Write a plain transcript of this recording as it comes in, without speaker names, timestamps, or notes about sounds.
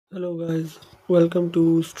Hello guys, welcome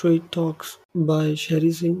to Straight Talks by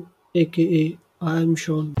Sherry Singh aka I am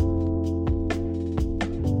Sean.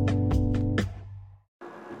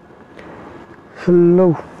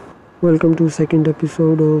 Hello, welcome to second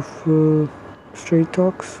episode of Straight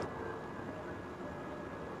Talks.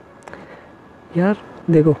 यार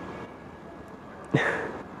देखो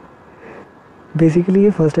basically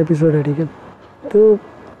ये first episode है, ठीक है। तो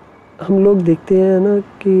हम लोग देखते हैं ना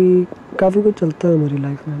कि काफ़ी कुछ चलता है हमारी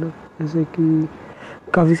लाइफ में ना, जैसे कि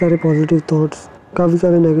काफ़ी सारे पॉजिटिव थॉट्स, काफ़ी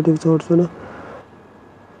सारे नेगेटिव थॉट्स है ना।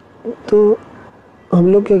 तो हम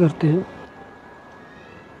लोग क्या करते हैं,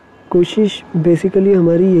 कोशिश बेसिकली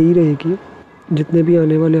हमारी यही रहेगी जितने भी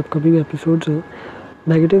आने वाले अपकमिंग एपिसोड्स हैं,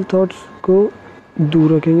 नेगेटिव थॉट्स को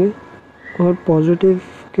दूर रखेंगे और पॉजिटिव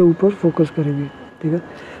के ऊपर फोकस करेंगे, ठीक है।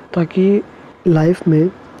 ताकि लाइफ में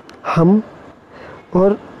हम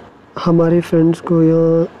और हमारे फ्रेंड्स को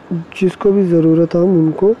या जिसको भी ज़रूरत है हम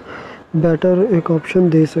उनको बेटर एक ऑप्शन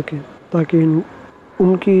दे सकें, ताकि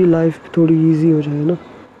उनकी लाइफ थोड़ी इजी हो जाए ना।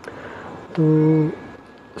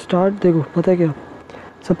 तो स्टार्ट देखो, पता है क्या,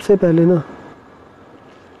 सबसे पहले ना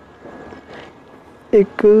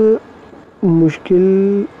एक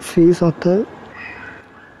मुश्किल फेस आता है,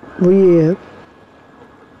 वो ये है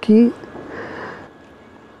कि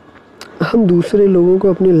हम दूसरे लोगों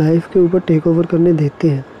को अपनी लाइफ के ऊपर टेक ओवर करने देते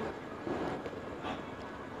हैं।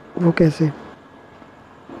 वो कैसे?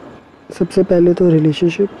 सबसे पहले तो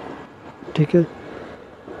रिलेशनशिप, ठीक है।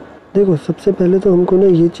 देखो सबसे पहले तो हमको ना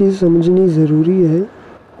ये चीज़ समझनी ज़रूरी है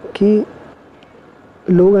कि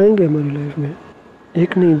लोग आएंगे हमारी लाइफ में,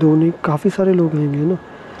 एक नहीं दो नहीं, काफ़ी सारे लोग आएंगे ना।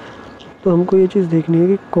 तो हमको ये चीज़ देखनी है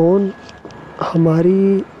कि कौन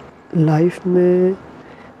हमारी लाइफ में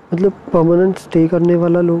मतलब परमानेंट स्टे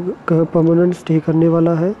करने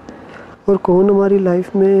वाला है और कौन हमारी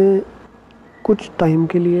लाइफ में कुछ टाइम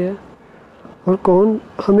के लिए है और कौन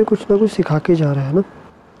हमें कुछ ना कुछ सिखा के जा रहा है ना।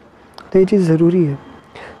 तो ये चीज़ ज़रूरी है।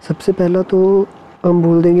 सबसे पहला तो हम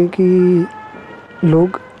बोल देंगे कि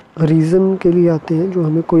लोग रीज़न के लिए आते हैं, जो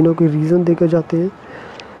हमें कोई ना कोई रीज़न देकर जाते हैं।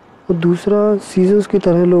 और दूसरा, सीजन्स की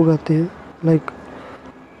तरह लोग आते हैं, लाइक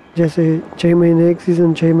जैसे 6 महीने एक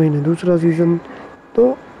सीज़न, 6 महीने दूसरा सीज़न।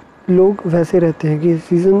 तो लोग वैसे रहते हैं कि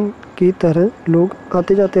सीज़न की तरह लोग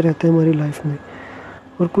आते जाते रहते हैं हमारी लाइफ में।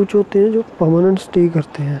 और कुछ होते हैं जो परमानेंट स्टे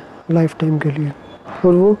करते हैं लाइफ टाइम के लिए,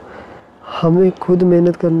 और वो हमें खुद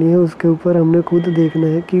मेहनत करनी है, उसके ऊपर हमने खुद देखना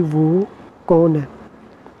है कि वो कौन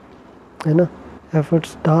है ना।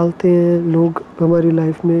 एफर्ट्स डालते हैं लोग हमारी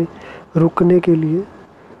लाइफ में रुकने के लिए,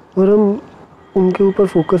 और हम उनके ऊपर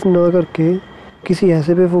फोकस ना करके किसी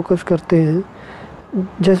ऐसे पे फोकस करते हैं।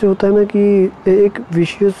 जैसे होता है ना कि एक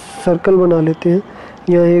विशियस सर्कल बना लेते हैं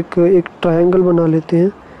या एक ट्रायंगल बना लेते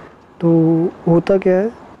हैं। तो होता क्या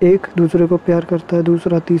है, एक दूसरे को प्यार करता है,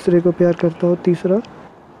 दूसरा तीसरे को प्यार करता है और तीसरा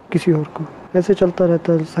किसी और को, ऐसे चलता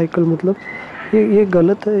रहता है साइकिल। मतलब ये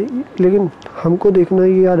गलत है, लेकिन हमको देखना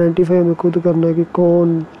है, ये आइडेंटिफाई हमें खुद करना है कि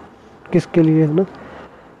कौन किसके लिए है ना।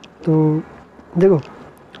 तो देखो,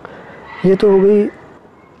 ये तो हो गई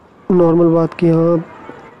नॉर्मल बात कि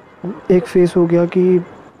हाँ एक फेस हो गया कि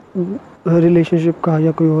रिलेशनशिप का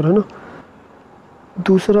या कोई और है ना।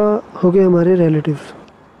 दूसरा हो गया हमारे रिलेटिव्स,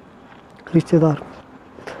 रिश्तेदार।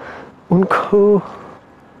 उनको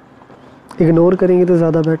इग्नोर करेंगे तो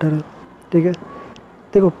ज़्यादा बेटर है, ठीक है।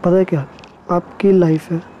 देखो पता है क्या, आपकी लाइफ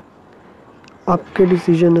है, आपके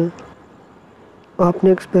डिसीजन है,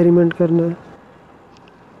 आपने एक्सपेरिमेंट करना है।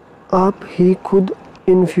 आप ही खुद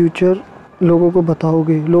इन फ्यूचर लोगों को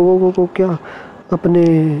बताओगे, लोगों को क्या, अपने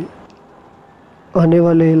आने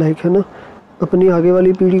वाले लाइक है ना, अपनी आगे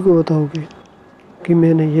वाली पीढ़ी को बताओगे कि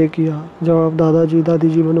मैंने ये किया। जब आप दादाजी दादी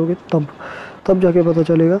जी बनोगे तब जाके पता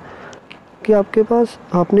चलेगा कि आपके पास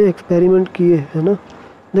आपने एक्सपेरिमेंट किए है ना।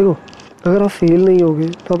 देखो अगर आप फेल नहीं होगे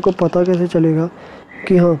तो आपको पता कैसे चलेगा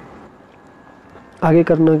कि हाँ आगे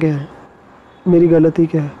करना क्या है, मेरी गलती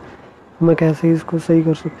क्या है, मैं कैसे इसको सही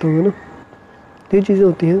कर सकता हूँ, है ना। ये चीज़ें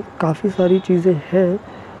होती हैं, काफ़ी सारी चीज़ें हैं,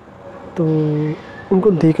 तो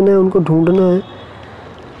उनको देखना है, उनको ढूंढना है।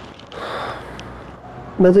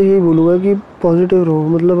 मैं तो यही बोलूँगा कि पॉजिटिव रहो।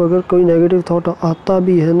 मतलब अगर कोई नेगेटिव थॉट आता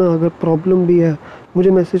भी है ना, अगर प्रॉब्लम भी है,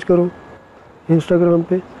 मुझे मैसेज करो इंस्टाग्राम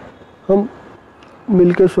पे, हम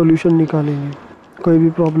मिलकर सॉल्यूशन निकालेंगे। कोई भी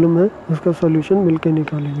प्रॉब्लम है उसका सॉल्यूशन मिलकर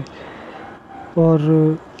निकालेंगे। और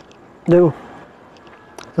देखो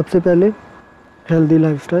सबसे पहले हेल्दी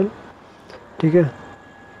लाइफस्टाइल, ठीक है।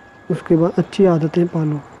 उसके बाद अच्छी आदतें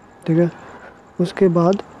पालो, ठीक है। उसके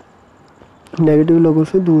बाद नेगेटिव लोगों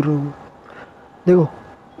से दूर रहो। देखो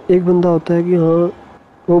एक बंदा होता है कि हाँ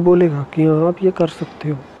वो बोलेगा कि हाँ आप ये कर सकते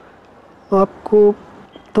हो, आपको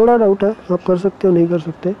थोड़ा डाउट है आप कर सकते हो नहीं कर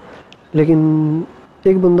सकते, लेकिन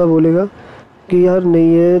एक बंदा बोलेगा कि यार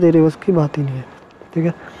नहीं है, तेरे बस की बात ही नहीं है, ठीक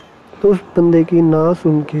है। तो उस बंदे की ना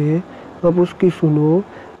सुन के आप उसकी सुनो,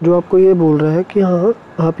 जो आपको ये बोल रहा है कि हाँ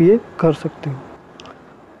आप ये कर सकते हो।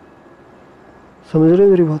 समझ रहे हो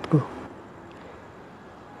मेरी बात को?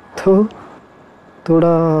 तो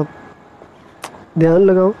थोड़ा ध्यान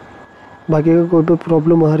लगाओ। बाकी अगर कोई भी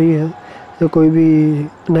प्रॉब्लम आ रही है या कोई भी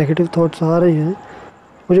नेगेटिव थॉट्स आ रहे हैं,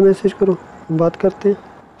 मुझे मैसेज करो, बात करते हैं,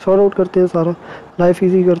 सॉर्ट आउट करते हैं, सारा लाइफ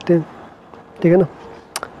इजी करते हैं, ठीक है ना।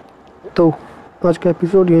 तो आज का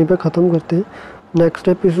एपिसोड यहीं पे ख़त्म करते हैं। नेक्स्ट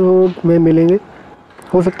एपिसोड में मिलेंगे।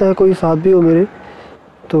 हो सकता है कोई साथ भी हो मेरे,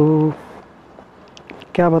 तो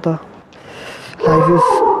क्या पता। लाइफ इज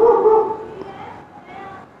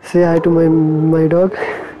से high to my dog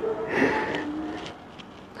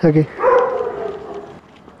okay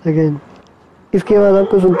again. इसके बाद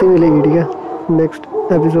आपको सुनती मिलेगी, ठीक है, नेक्स्ट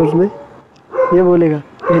एपिसोड्स में। ये बोलेगा,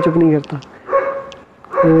 ये चुप नहीं करता,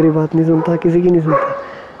 ये मेरी बात नहीं सुनता, किसी की नहीं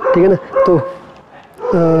सुनता, ठीक है ना। तो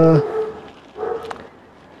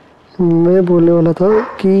मैं बोलने वाला था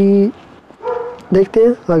कि देखते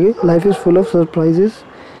हैं आगे। Life is full of surprises,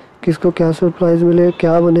 किसको क्या सरप्राइज़ मिले,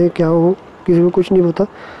 क्या बने, क्या हो, किसी को कुछ नहीं पता।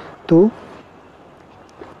 तो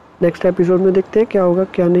नेक्स्ट एपिसोड में देखते हैं क्या होगा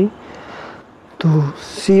क्या नहीं। तो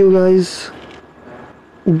सी you guys,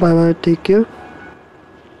 bye bye, take care.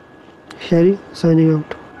 Sheri signing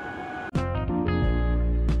out.